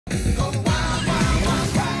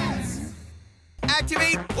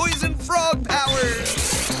great poison frog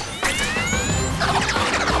powers!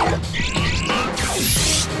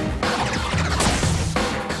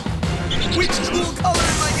 Which cool color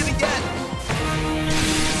am I gonna get?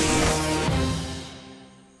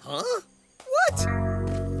 Huh? What?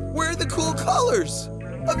 Where are the cool colors?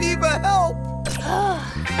 Aviva, help!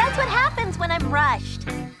 That's what happens when I'm rushed.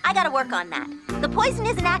 I gotta work on that. The poison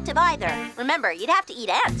isn't active either. Remember, you'd have to eat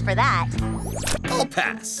ants for that. I'll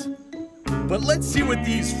pass. But let's see what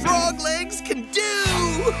these frog legs can do!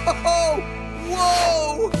 Oh,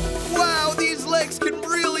 whoa! Wow, these legs can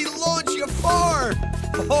really launch you far!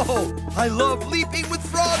 Oh, I love leaping with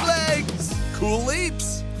frog legs! Cool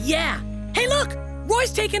leaps! Yeah. Hey, look!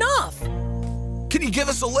 Roy's taking off! Can you give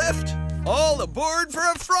us a lift? All aboard for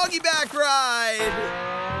a froggy back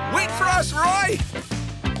ride! Wait for us, Roy!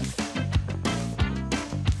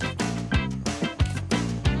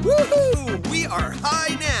 Woohoo! We are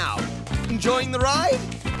high now. Enjoying the ride?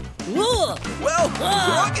 Whoa! Well,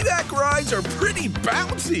 froggy back rides are pretty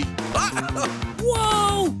bouncy.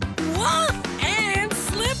 Whoa! Whoa! And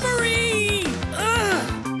slippery!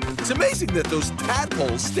 It's amazing that those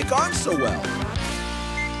tadpoles stick on so well.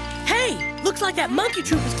 Hey, looks like that monkey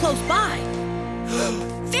troop is close by.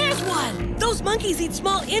 There's one! Those monkeys eat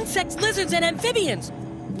small insects, lizards, and amphibians.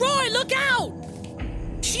 Roy, look out!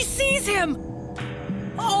 She sees him!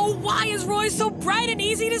 Oh, why is Roy so bright and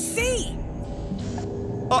easy to see?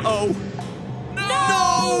 Uh-oh.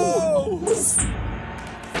 No!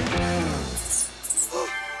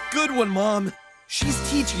 Good one, Mom. She's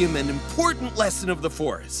teaching him an important lesson of the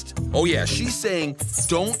forest. Oh yeah, she's saying,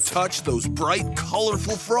 don't touch those bright,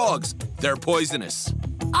 colorful frogs. They're poisonous.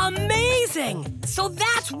 Amazing! So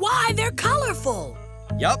that's why they're colorful.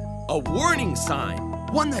 Yup, a warning sign.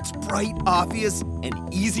 One that's bright, obvious,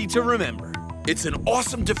 and easy to remember. It's an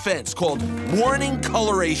awesome defense called warning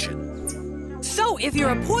coloration. So if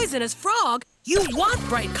you're a poisonous frog, you want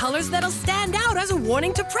bright colors that'll stand out as a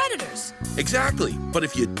warning to predators. Exactly, but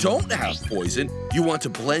if you don't have poison, you want to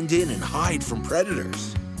blend in and hide from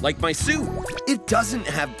predators. Like my suit, it doesn't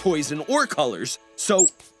have poison or colors, so...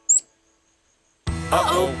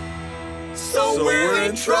 Uh-oh. So we're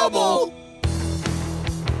in trouble!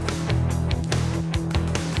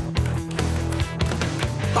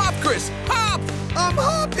 Hop, Chris, hop! I'm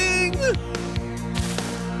hopping!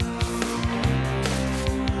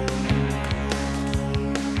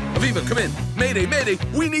 Aviva, come in. Mayday, mayday,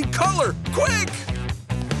 we need color, quick!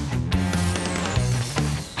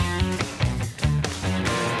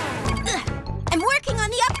 I'm working on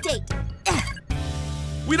the update.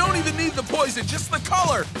 We don't even need the poison, just the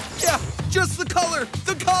color. Yeah, just the color,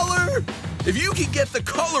 the color! If you can get the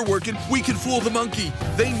color working, we can fool the monkey.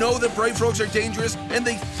 They know that bright frogs are dangerous, and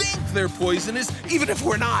they think they're poisonous, even if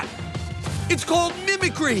we're not. It's called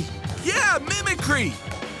mimicry. Yeah, mimicry.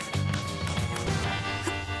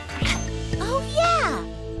 Oh,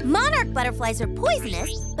 yeah. Monarch butterflies are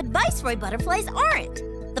poisonous, but viceroy butterflies aren't.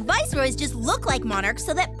 The viceroys just look like monarchs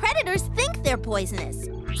so that predators think they're poisonous.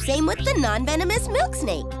 Same with the non-venomous milk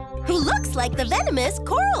snake, who looks like the venomous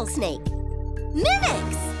coral snake.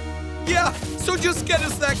 Mimics! Yeah, so just get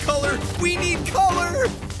us that color. We need color.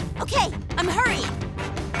 Okay, I'm hurrying.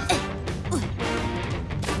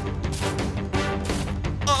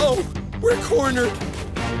 Uh-oh, we're cornered.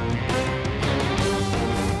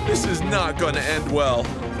 This is not gonna end well.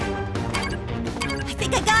 I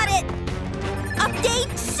think I got it.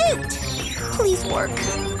 Update suit. Please work.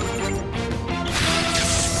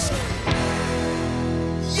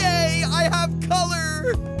 Yay, I have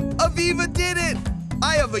color. Aviva did it.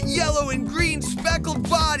 I have a yellow and green speckled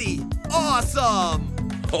body. Awesome.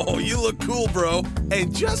 Oh, you look cool, bro.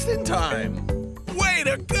 And just in time. Way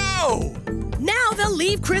to go. Now they'll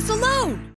leave Chris alone.